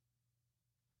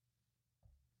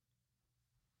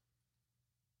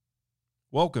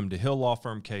Welcome to Hill Law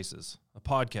Firm Cases, a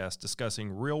podcast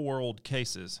discussing real-world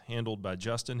cases handled by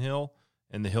Justin Hill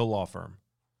and the Hill Law Firm.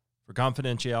 For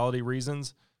confidentiality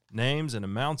reasons, names and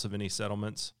amounts of any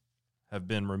settlements have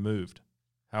been removed.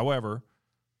 However,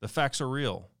 the facts are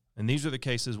real, and these are the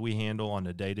cases we handle on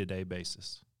a day-to-day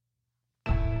basis.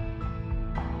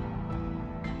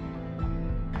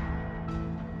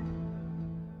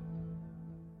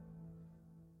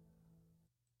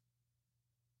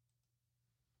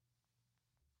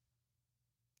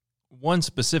 One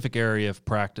specific area of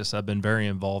practice I've been very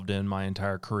involved in my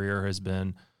entire career has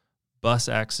been bus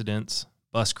accidents,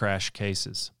 bus crash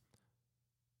cases.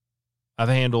 I've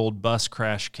handled bus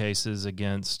crash cases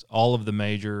against all of the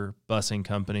major busing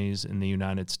companies in the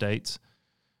United States.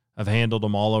 I've handled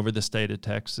them all over the state of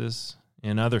Texas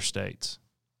and other states.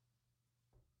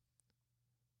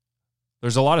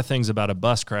 There's a lot of things about a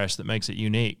bus crash that makes it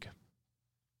unique.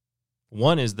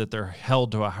 One is that they're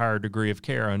held to a higher degree of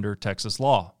care under Texas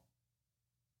law.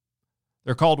 They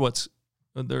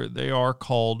are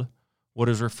called what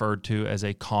is referred to as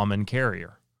a common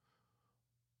carrier.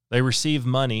 They receive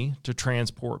money to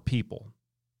transport people.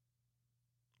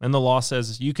 And the law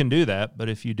says you can do that, but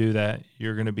if you do that,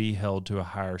 you're going to be held to a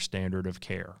higher standard of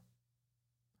care.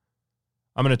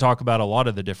 I'm going to talk about a lot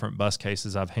of the different bus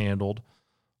cases I've handled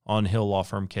on Hill Law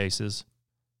Firm cases.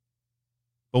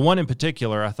 But one in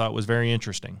particular I thought was very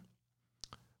interesting.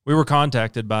 We were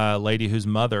contacted by a lady whose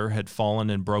mother had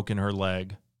fallen and broken her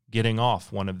leg getting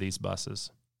off one of these buses.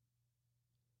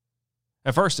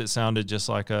 At first, it sounded just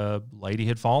like a lady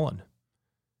had fallen.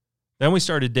 Then we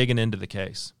started digging into the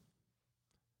case.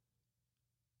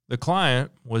 The client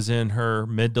was in her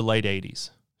mid to late 80s.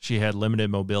 She had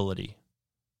limited mobility.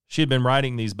 She had been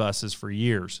riding these buses for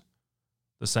years,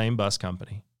 the same bus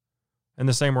company, and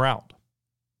the same route.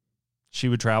 She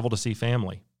would travel to see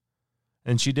family,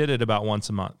 and she did it about once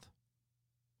a month.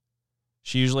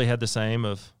 She usually had the same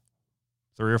of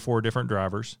 3 or 4 different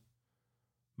drivers.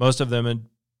 Most of them had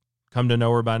come to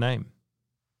know her by name.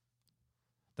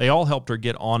 They all helped her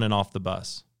get on and off the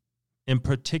bus. In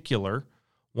particular,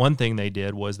 one thing they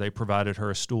did was they provided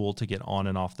her a stool to get on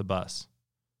and off the bus.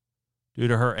 Due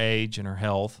to her age and her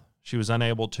health, she was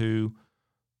unable to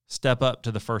step up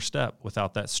to the first step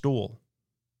without that stool.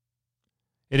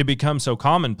 It had become so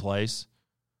commonplace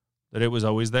that it was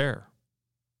always there.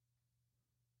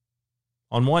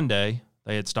 On one day,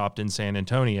 they had stopped in San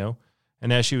Antonio,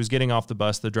 and as she was getting off the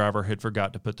bus, the driver had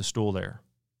forgot to put the stool there.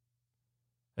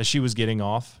 As she was getting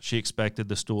off, she expected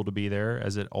the stool to be there,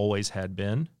 as it always had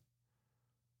been.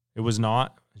 It was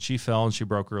not, and she fell and she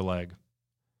broke her leg.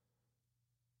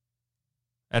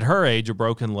 At her age, a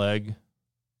broken leg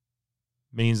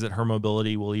means that her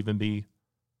mobility will even be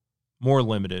more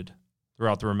limited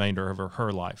throughout the remainder of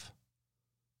her life.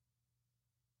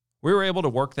 We were able to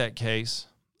work that case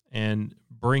and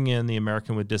bring in the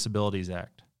American with Disabilities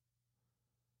Act.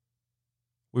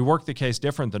 We worked the case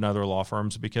different than other law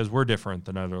firms because we're different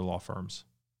than other law firms.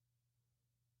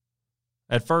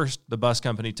 At first, the bus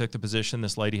company took the position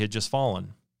this lady had just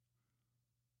fallen.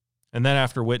 And then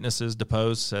after witnesses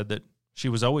deposed said that she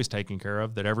was always taken care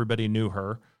of, that everybody knew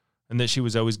her, and that she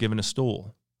was always given a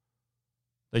stool,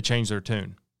 they changed their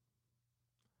tune.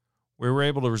 We were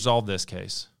able to resolve this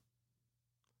case.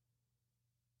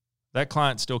 That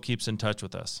client still keeps in touch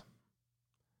with us.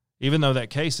 Even though that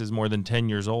case is more than 10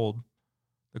 years old,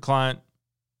 the client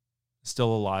is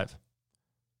still alive.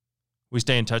 We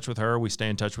stay in touch with her. We stay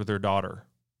in touch with her daughter.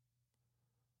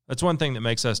 That's one thing that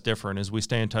makes us different is we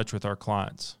stay in touch with our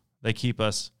clients. They keep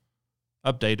us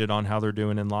updated on how they're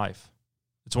doing in life.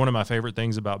 It's one of my favorite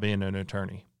things about being an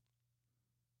attorney.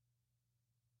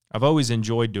 I've always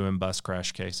enjoyed doing bus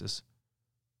crash cases.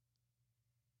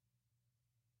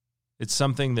 It's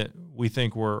something that we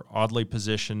think we're oddly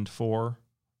positioned for,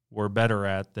 we're better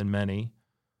at than many,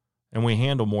 and we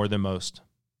handle more than most.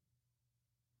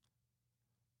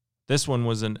 This one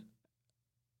was an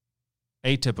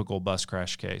atypical bus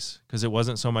crash case because it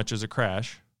wasn't so much as a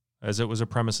crash as it was a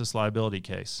premises liability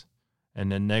case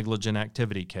and a negligent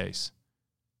activity case,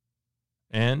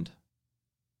 and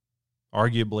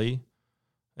arguably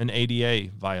an ADA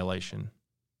violation.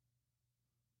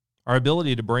 Our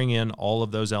ability to bring in all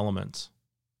of those elements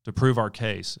to prove our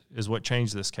case is what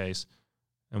changed this case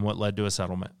and what led to a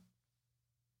settlement.